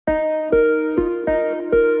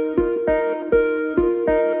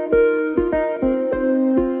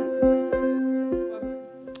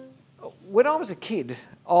was a kid,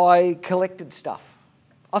 I collected stuff.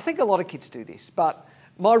 I think a lot of kids do this, but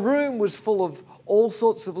my room was full of all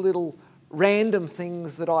sorts of little random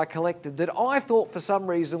things that I collected that I thought for some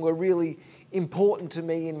reason were really important to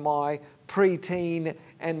me in my pre-teen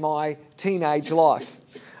and my teenage life.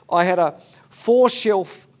 I had a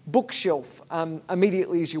 4-shelf bookshelf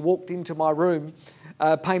immediately as you walked into my room,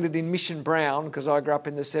 painted in mission brown because I grew up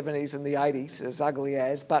in the 70s and the 80s, as ugly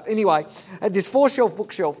as. But anyway, I had this 4-shelf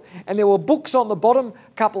bookshelf, and there were books on the bottom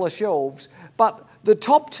couple of shelves, but the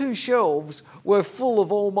top 2 shelves were full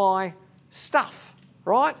of all my stuff,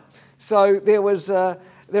 right? So there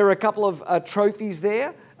were a couple of trophies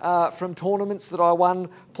there from tournaments that I won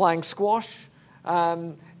playing squash.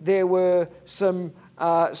 There were some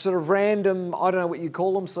sort of random, I don't know what you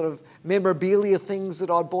call them, sort of memorabilia things that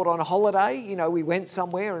I'd bought on a holiday. You know, we went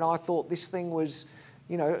somewhere and I thought this thing was,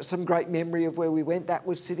 you know, some great memory of where we went. That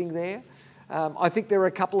was sitting there. I think there were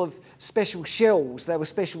a couple of special shells. They were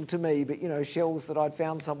special to me, but, you know, shells that I'd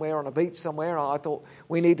found somewhere on a beach somewhere, and I thought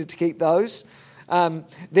we needed to keep those.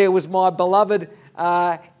 There was my beloved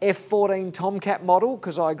F-14 Tomcat model,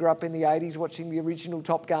 because I grew up in the 80s watching the original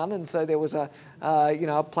Top Gun, and so there was a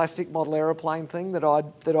plastic model aeroplane thing that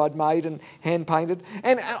I'd made and hand painted,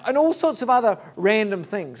 and all sorts of other random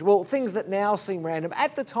things. Well, things that now seem random.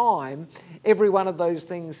 At the time, every one of those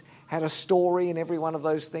things had a story, and every one of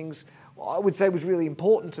those things I would say was really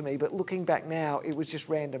important to me. But looking back now, it was just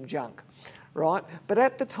random junk, right? But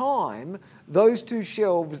at the time, those 2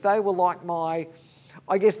 shelves, they were like my,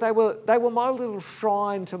 I guess they were my little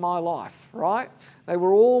shrine to my life, right? They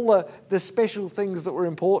were all the special things that were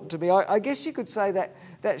important to me. I guess you could say that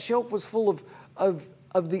that shelf was full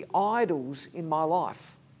of the idols in my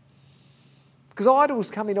life. Because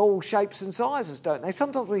idols come in all shapes and sizes, don't they?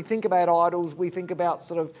 Sometimes when we think about idols, we think about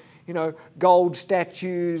sort of, you know, gold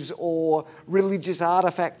statues or religious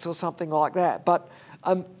artifacts or something like that. But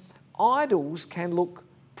idols can look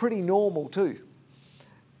pretty normal too.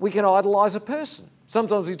 We can idolise a person.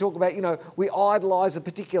 Sometimes we talk about, you know, we idolise a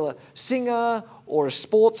particular singer or a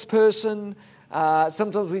sports person.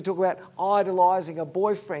 Sometimes we talk about idolising a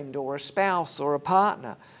boyfriend or a spouse or a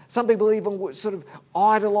partner. Some people even sort of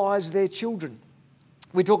idolise their children.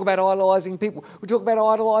 We talk about idolising people. We talk about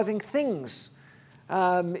idolising things.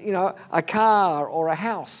 A car or a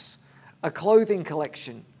house, a clothing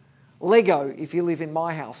collection, Lego if you live in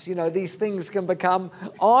my house. You know, these things can become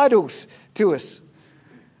idols to us.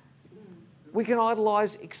 We can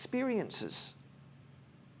idolise experiences,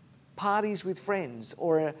 parties with friends,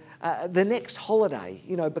 or the next holiday,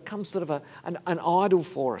 you know, becomes sort of an idol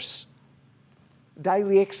for us.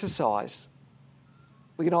 Daily exercise.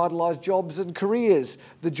 We can idolise jobs and careers,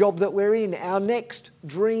 the job that we're in, our next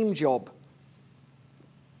dream job.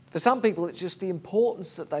 For some people, it's just the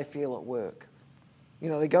importance that they feel at work. You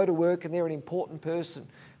know, they go to work and they're an important person.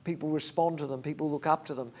 People respond to them. People look up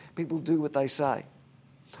to them. People do what they say.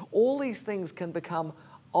 All these things can become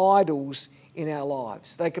idols in our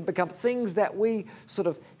lives. They can become things that we sort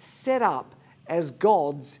of set up as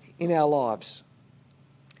gods in our lives.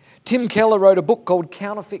 Tim Keller wrote a book called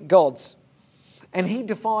Counterfeit Gods, and he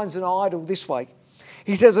defines an idol this way.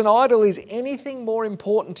 He says an idol is anything more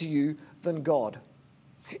important to you than God.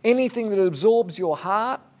 Anything that absorbs your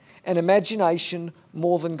heart and imagination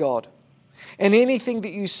more than God. And anything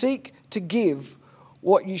that you seek to give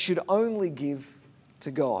what you should only give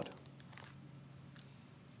to God.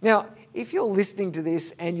 Now, if you're listening to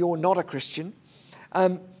this and you're not a Christian,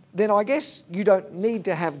 then I guess you don't need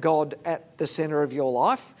to have God at the centre of your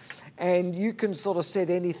life, and you can sort of set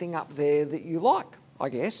anything up there that you like, I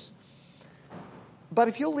guess. But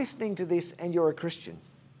if you're listening to this and you're a Christian,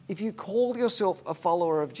 if you call yourself a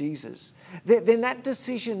follower of Jesus, then that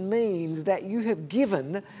decision means that you have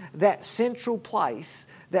given that central place,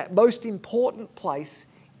 that most important place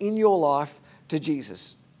in your life to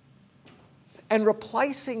Jesus. And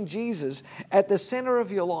replacing Jesus at the centre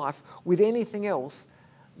of your life with anything else,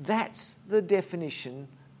 that's the definition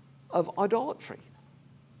of idolatry.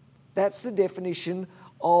 That's the definition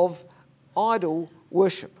of idol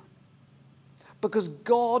worship. Because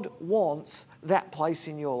God wants that place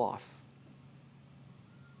in your life.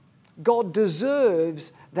 God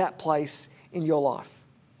deserves that place in your life.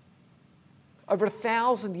 Over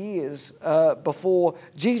 1,000 years before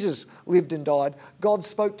Jesus lived and died, God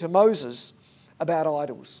spoke to Moses about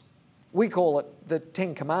idols. We call it the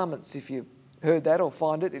 10 Commandments, if you heard that or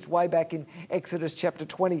find it. It's way back in Exodus chapter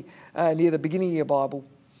 20, near the beginning of your Bible.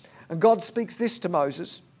 And God speaks this to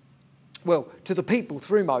Moses, well, to the people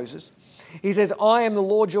through Moses. He says, I am the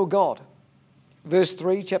Lord your God. Verse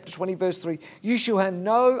 3, chapter 20, verse 3. You shall have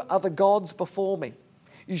no other gods before me.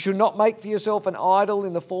 You shall not make for yourself an idol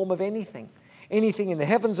in the form of anything Anything in the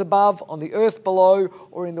heavens above, on the earth below,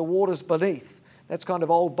 or in the waters beneath. That's kind of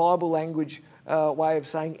old Bible language way of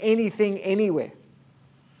saying anything, anywhere.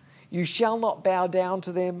 You shall not bow down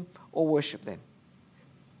to them or worship them.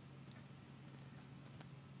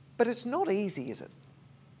 But it's not easy, is it?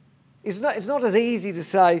 It's not as easy to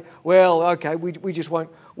say, well, okay, we just won't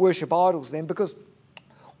worship idols then, because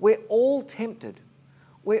we're all tempted.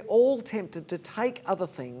 We're all tempted to take other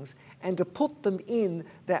things and to put them in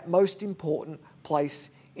that most important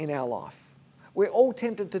place in our life. We're all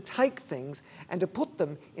tempted to take things and to put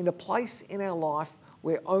them in a place in our life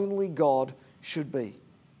where only God should be.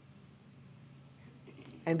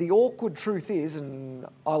 And the awkward truth is, and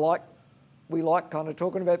we like kind of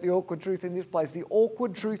talking about the awkward truth in this place, the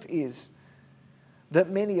awkward truth is that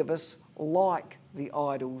many of us like the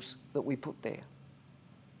idols that we put there.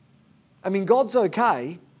 I mean, God's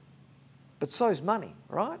okay, but so's money,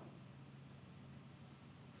 right?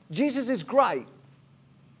 Jesus is great,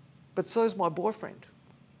 but so's my boyfriend,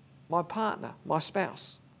 my partner, my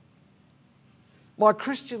spouse. My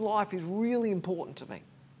Christian life is really important to me,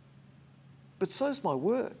 but so's my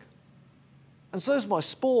work, and so's my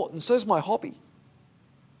sport, and so's my hobby.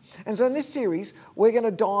 And so in this series, we're going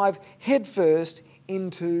to dive headfirst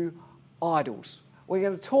into idols. We're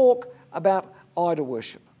going to talk about idol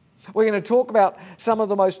worship. We're going to talk about some of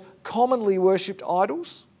the most commonly worshipped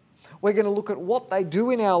idols. We're going to look at what they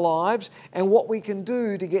do in our lives and what we can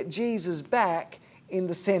do to get Jesus back in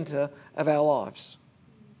the centre of our lives.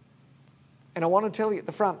 And I want to tell you at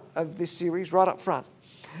the front of this series, right up front,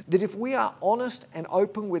 that if we are honest and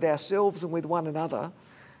open with ourselves and with one another,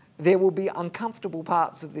 there will be uncomfortable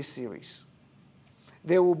parts of this series.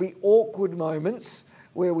 There will be awkward moments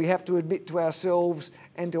where we have to admit to ourselves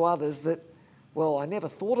and to others that, well, I never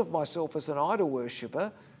thought of myself as an idol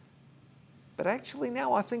worshipper, but actually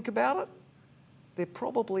now I think about it, there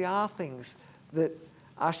probably are things that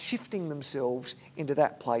are shifting themselves into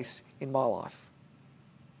that place in my life.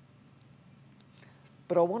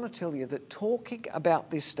 But I want to tell you that talking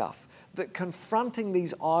about this stuff, that confronting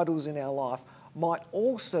these idols in our life might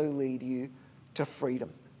also lead you to freedom.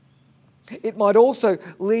 It might also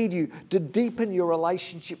lead you to deepen your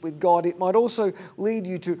relationship with God. It might also lead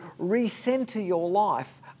you to recenter your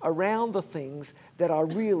life around the things that are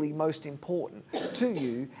really most important to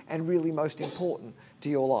you and really most important to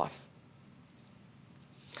your life.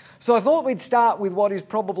 So I thought we'd start with what is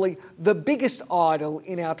probably the biggest idol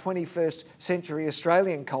in our 21st century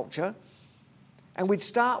Australian culture, and we'd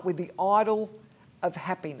start with the idol of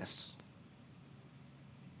happiness.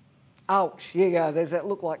 Ouch, here you go, there's that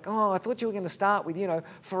look like, oh, I thought you were going to start with,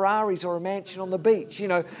 Ferraris or a mansion on the beach,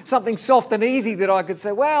 something soft and easy that I could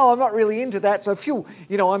say, well, I'm not really into that, so phew,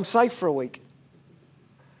 I'm safe for a week.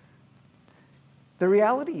 The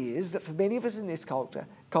reality is that for many of us in this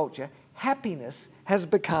culture, happiness has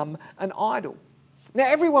become an idol. Now,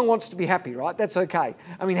 everyone wants to be happy, right? That's okay.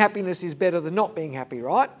 I mean, happiness is better than not being happy,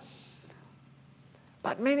 right?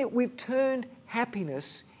 But we've turned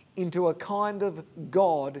happiness into a kind of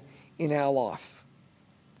God in our life.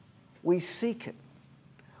 We seek it.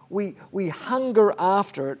 We hunger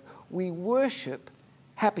after it. We worship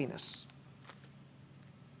happiness.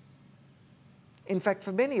 In fact,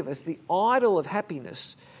 for many of us, the idol of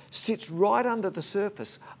happiness sits right under the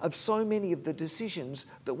surface of so many of the decisions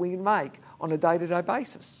that we make on a day-to-day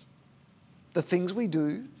basis. The things we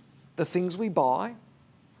do, the things we buy,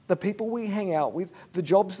 the people we hang out with, the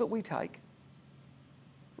jobs that we take.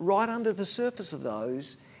 Right under the surface of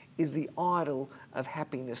those is the idol of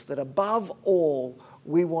happiness, that above all,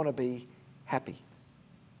 we want to be happy.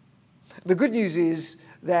 The good news is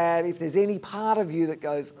that if there's any part of you that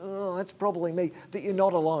goes, oh, that's probably me, that you're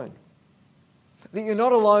not alone. That you're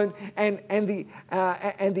not alone, and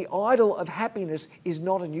the idol of happiness is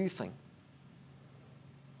not a new thing.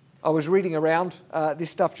 I was reading around this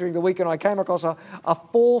stuff during the week, and I came across a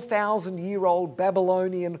 4,000-year-old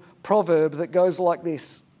Babylonian proverb that goes like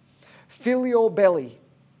this: "Fill your belly,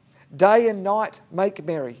 day and night make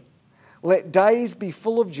merry. Let days be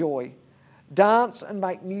full of joy. Dance and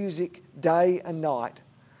make music day and night.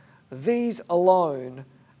 These alone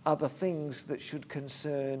are the things that should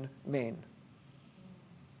concern men."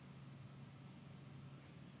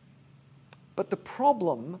 But the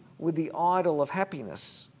problem with the idol of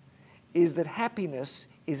happiness is that happiness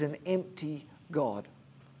is an empty God.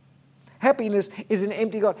 Happiness is an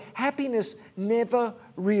empty God. Happiness never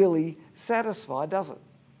really satisfies, does it?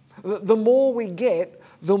 The more we get,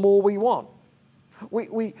 the more we want.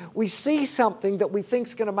 We see something that we think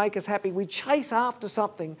is going to make us happy. We chase after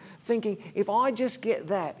something thinking, if I just get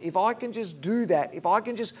that, if I can just do that, if I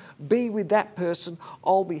can just be with that person,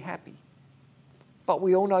 I'll be happy. but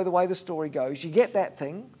we all know the way the story goes. You get that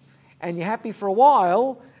thing, and you're happy for a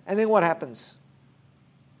while, and then what happens?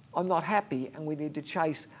 I'm not happy, and we need to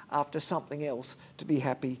chase after something else to be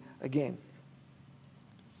happy again.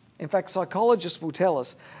 In fact, psychologists will tell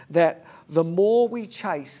us that the more we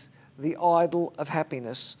chase the idol of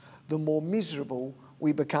happiness, the more miserable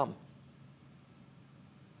we become.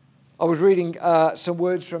 I was reading some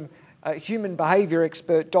words from human behaviour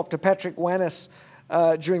expert Dr. Patrick Wanis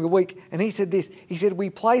during the week, and he said this. He said, we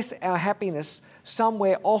place our happiness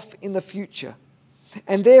somewhere off in the future,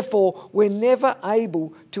 and therefore we're never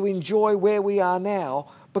able to enjoy where we are now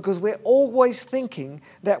because we're always thinking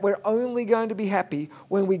that we're only going to be happy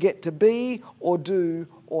when we get to be or do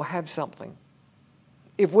or have something.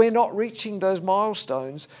 If we're not reaching those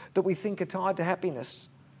milestones that we think are tied to happiness,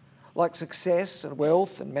 like success and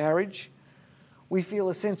wealth and marriage, we feel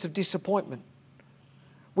a sense of disappointment.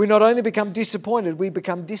 We not only become disappointed, we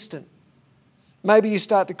become distant. Maybe you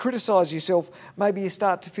start to criticise yourself. Maybe you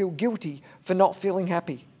start to feel guilty for not feeling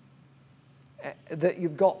happy, that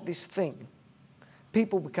you've got this thing.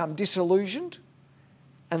 People become disillusioned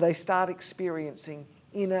and they start experiencing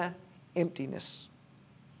inner emptiness.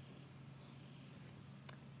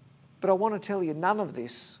 But I want to tell you, none of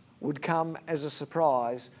this would come as a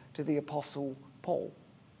surprise to the Apostle Paul.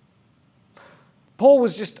 Paul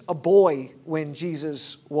was just a boy when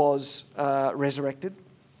Jesus was resurrected.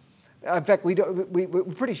 In fact, we're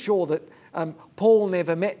pretty sure that Paul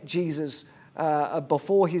never met Jesus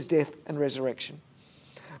before his death and resurrection.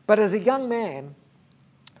 But as a young man,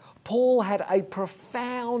 Paul had a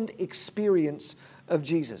profound experience of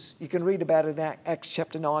Jesus. You can read about it in Acts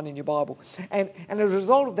chapter 9 in your Bible. And as a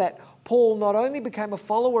result of that, Paul not only became a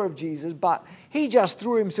follower of Jesus, but he just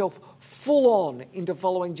threw himself full on into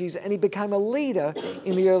following Jesus, and he became a leader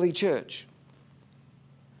in the early church.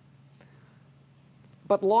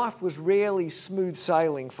 But life was rarely smooth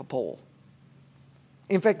sailing for Paul.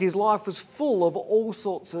 In fact, his life was full of all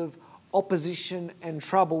sorts of opposition and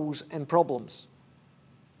troubles and problems.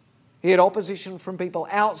 He had opposition from people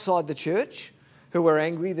outside the church who were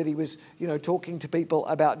angry that he was, talking to people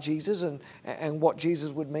about Jesus and what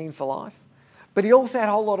Jesus would mean for life. But he also had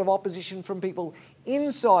a whole lot of opposition from people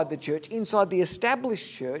inside the church, inside the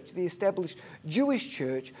established church, the established Jewish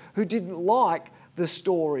church, who didn't like the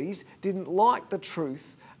stories, didn't like the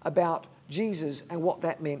truth about Jesus and what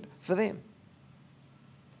that meant for them.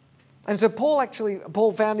 And so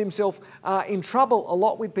Paul found himself in trouble a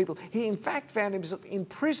lot with people. He in fact found himself in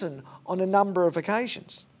prison on a number of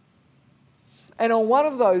occasions. And on one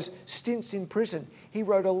of those stints in prison, he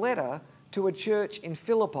wrote a letter to a church in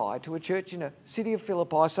Philippi, to a church in a city of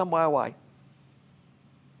Philippi, some way away.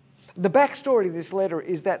 The backstory to this letter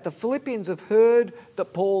is that the Philippians have heard that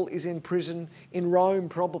Paul is in prison in Rome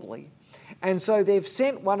probably. And so they've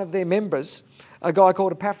sent one of their members, a guy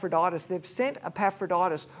called Epaphroditus, they've sent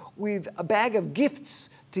Epaphroditus with a bag of gifts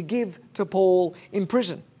to give to Paul in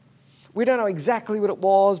prison. We don't know exactly what it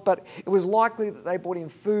was, but it was likely that they brought in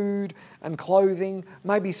food and clothing,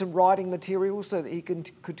 maybe some writing materials so that he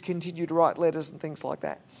could continue to write letters and things like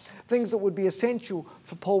that. Things that would be essential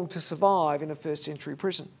for Paul to survive in a first century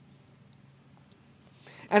prison.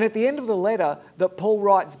 And at the end of the letter that Paul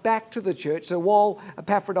writes back to the church, so while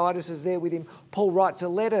Epaphroditus is there with him, Paul writes a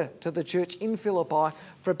letter to the church in Philippi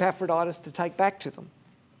for Epaphroditus to take back to them.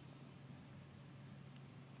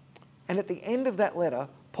 And at the end of that letter,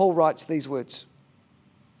 Paul writes these words: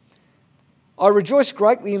 I rejoice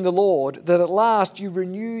greatly in the Lord that at last you've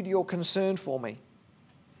renewed your concern for me.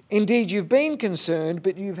 Indeed, you've been concerned,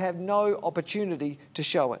 but you've had no opportunity to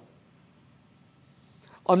show it.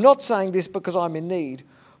 I'm not saying this because I'm in need,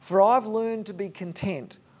 for I've learned to be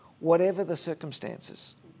content, whatever the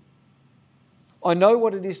circumstances. I know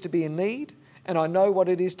what it is to be in need, and I know what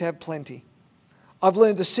it is to have plenty. I've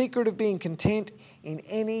learned the secret of being content in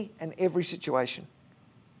any and every situation,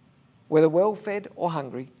 whether well-fed or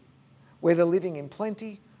hungry, whether living in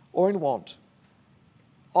plenty or in want.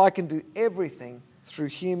 I can do everything through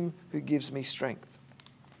him who gives me strength.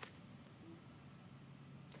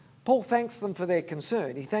 Paul thanks them for their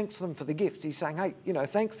concern. He thanks them for the gifts. He's saying, hey,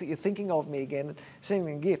 thanks that you're thinking of me again and sending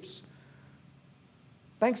me gifts.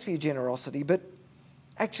 Thanks for your generosity, but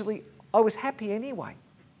actually, I was happy anyway.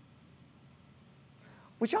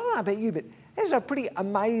 Which I don't know about you, but that's a pretty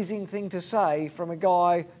amazing thing to say from a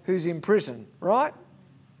guy who's in prison, right?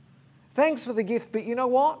 Thanks for the gift, but you know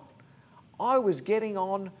what? I was getting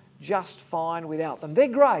on just fine without them. They're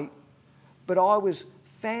great, but I was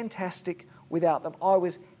fantastic without them. I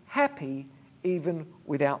was happy even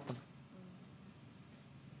without them.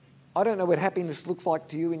 I don't know what happiness looks like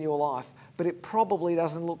to you in your life, but it probably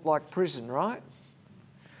doesn't look like prison, right?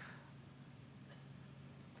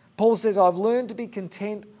 Paul says, I've learned to be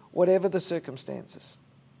content whatever the circumstances.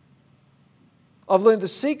 I've learned the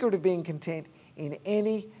secret of being content in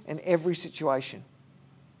any and every situation.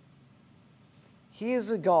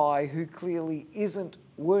 Here's a guy who clearly isn't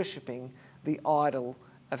worshipping the idol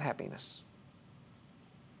of happiness.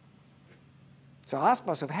 So I asked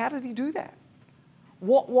myself, how did he do that?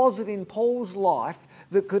 What was it in Paul's life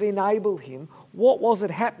that could enable him? What was it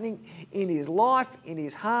happening in his life, in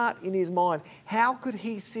his heart, in his mind? How could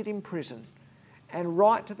he sit in prison and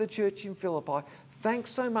write to the church in Philippi, thanks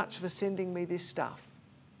so much for sending me this stuff,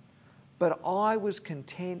 but I was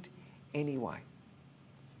content anyway.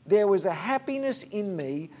 There was a happiness in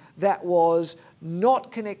me that was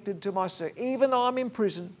not connected to my circumstances. Even though I'm in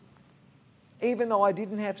prison, even though I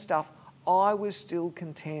didn't have stuff, I was still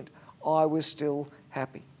content. I was still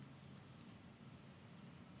happy.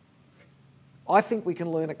 I think we can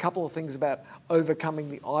learn a couple of things about overcoming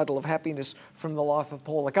the idol of happiness from the life of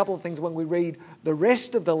Paul. A couple of things when we read the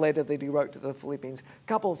rest of the letter that he wrote to the Philippians, a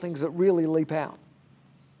couple of things that really leap out.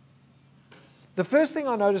 The first thing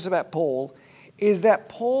I notice about Paul is that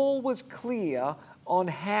Paul was clear on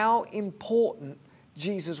how important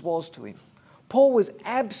Jesus was to him. Paul was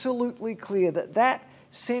absolutely clear that that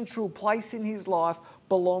central place in his life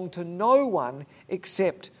belonged to no one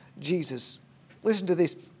except Jesus. Listen to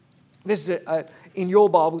this. This is, in your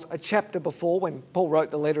Bibles, a chapter before. When Paul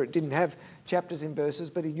wrote the letter, it didn't have chapters and verses,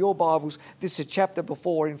 but in your Bibles, this is a chapter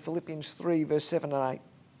before in Philippians 3, verse 7 and 8.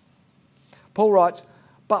 Paul writes,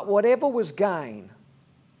 but whatever was gain,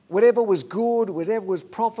 whatever was good, whatever was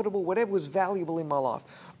profitable, whatever was valuable in my life,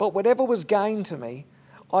 but whatever was gain to me,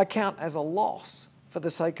 I count as a loss for the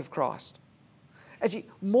sake of Christ. Actually,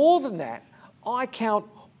 more than that, I count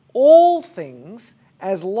all things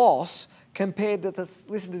as loss compared to this,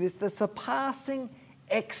 listen to this, the surpassing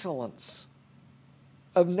excellence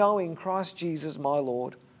of knowing Christ Jesus my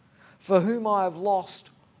Lord, for whom I have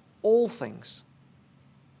lost all things.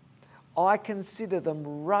 I consider them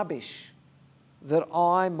rubbish that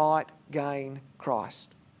I might gain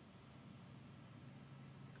Christ.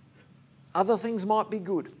 Other things might be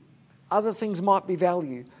good. Other things might be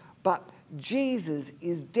value. But Jesus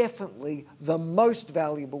is definitely the most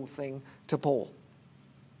valuable thing to Paul.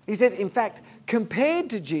 He says, in fact, compared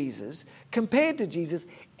to Jesus,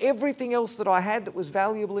 everything else that I had that was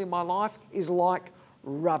valuable in my life is like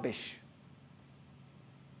rubbish.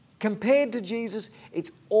 Compared to Jesus,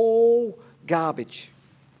 it's all garbage.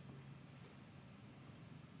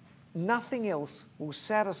 Nothing else will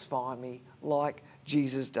satisfy me like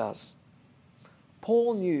Jesus does.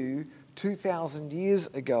 Paul knew 2,000 years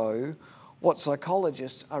ago what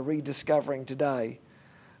psychologists are rediscovering today,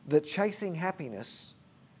 that chasing happiness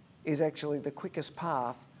is actually the quickest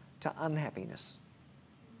path to unhappiness.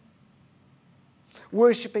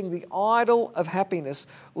 Worshipping the idol of happiness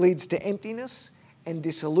leads to emptiness and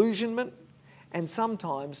disillusionment, and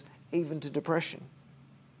sometimes even to depression.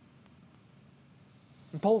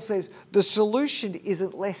 And Paul says the solution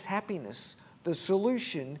isn't less happiness, the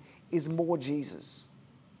solution is more Jesus.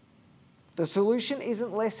 The solution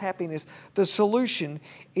isn't less happiness, the solution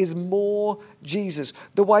is more Jesus.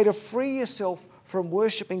 The way to free yourself from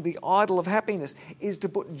worshipping the idol of happiness is to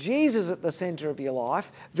put Jesus at the centre of your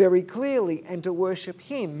life very clearly and to worship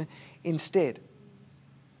Him instead.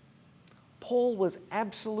 Paul was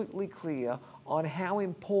absolutely clear on how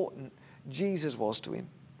important Jesus was to him.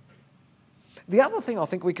 The other thing I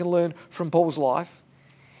think we can learn from Paul's life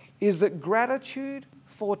is that gratitude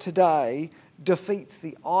for today defeats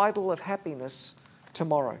the idol of happiness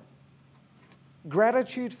tomorrow.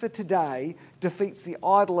 Gratitude for today defeats the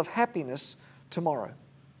idol of happiness tomorrow.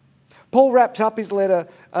 Paul wraps up his letter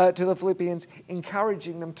to the Philippians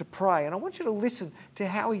encouraging them to pray. And I want you to listen to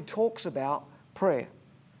how he talks about prayer.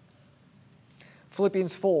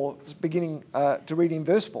 Philippians 4, beginning to read in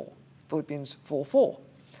verse 4. Philippians 4:4.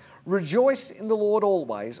 Rejoice in the Lord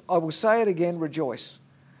always. I will say it again, rejoice.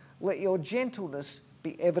 Let your gentleness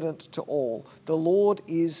be evident to all. The Lord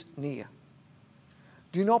is near.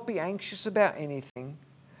 Do not be anxious about anything,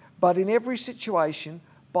 but in every situation,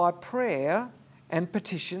 by prayer and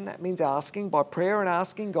petition, that means asking, by prayer and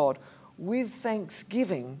asking God, with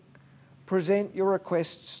thanksgiving, present your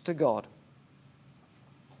requests to God.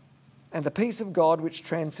 And the peace of God, which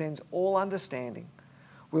transcends all understanding,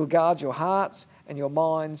 will guard your hearts and your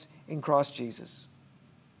minds in Christ Jesus.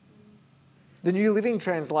 The New Living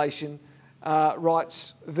Translation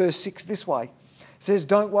writes verse 6 this way. It says,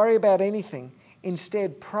 don't worry about anything.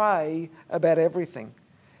 Instead, pray about everything.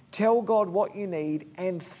 Tell God what you need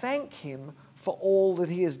and thank Him for all that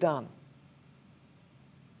He has done.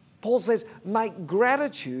 Paul says, make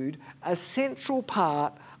gratitude a central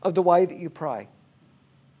part of the way that you pray.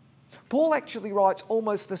 Paul actually writes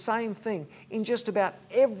almost the same thing in just about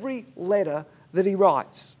every letter that he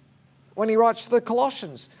writes. When he writes to the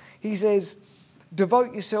Colossians, he says,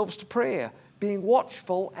 devote yourselves to prayer, being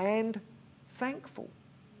watchful and thankful.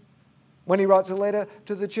 When he writes a letter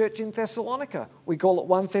to the church in Thessalonica, we call it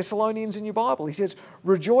 1 Thessalonians in your Bible, he says,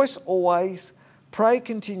 rejoice always, pray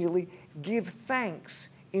continually, give thanks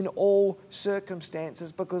in all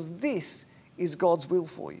circumstances, because this is God's will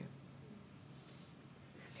for you.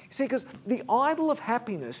 See, because the idol of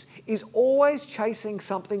happiness is always chasing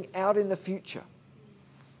something out in the future.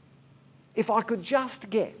 If I could just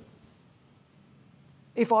get,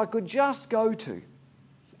 if I could just go to,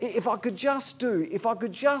 if I could just do, if I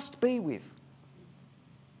could just be with.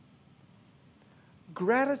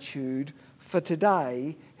 Gratitude for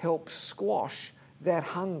today helps squash that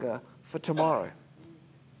hunger for tomorrow.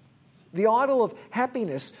 The idol of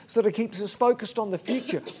happiness sort of keeps us focused on the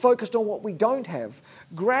future, focused on what we don't have.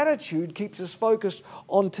 Gratitude keeps us focused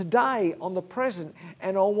on today, on the present,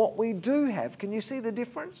 and on what we do have. Can you see the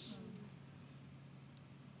difference?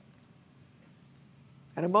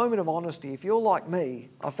 And a moment of honesty, if you're like me,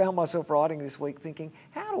 I found myself writing this week thinking,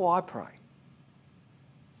 how do I pray?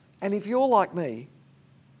 And if you're like me,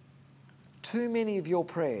 too many of your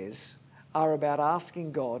prayers are about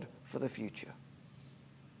asking God for the future.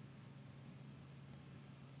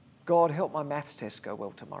 God, help my maths test go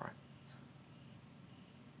well tomorrow.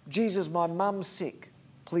 Jesus, my mum's sick.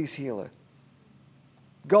 Please heal her.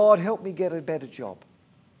 God, help me get a better job.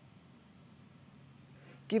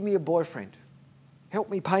 Give me a boyfriend. Help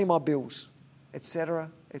me pay my bills, etc.,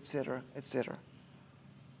 etc., etc.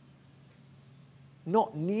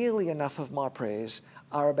 Not nearly enough of my prayers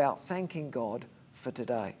are about thanking God for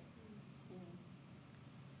today.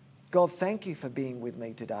 God, thank you for being with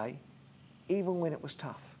me today, even when it was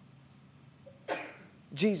tough.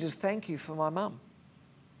 Jesus, thank you for my mum.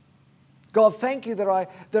 God, thank you that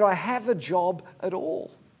I have a job at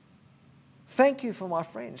all. Thank you for my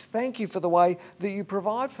friends. Thank you for the way that you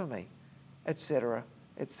provide for me, etc.,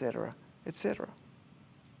 etc., etc.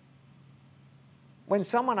 When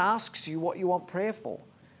someone asks you what you want prayer for,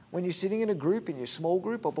 when you're sitting in a group, in your small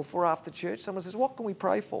group or before or after church, someone says, what can we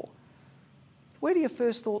pray for? Where do your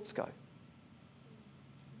first thoughts go?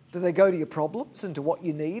 Do they go to your problems and to what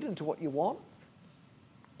you need and to what you want?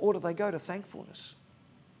 Or do they go to thankfulness?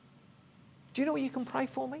 Do you know what you can pray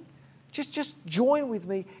for me? Just join with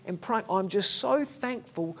me and pray. I'm just so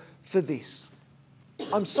thankful for this.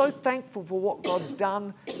 I'm so thankful for what God's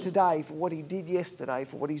done today, for what he did yesterday,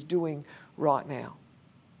 for what he's doing right now.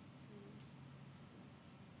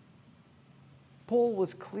 Paul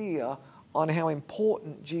was clear on how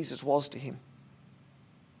important Jesus was to him.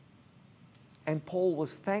 And Paul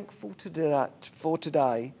was thankful for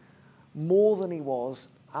today more than he was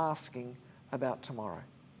asking about tomorrow.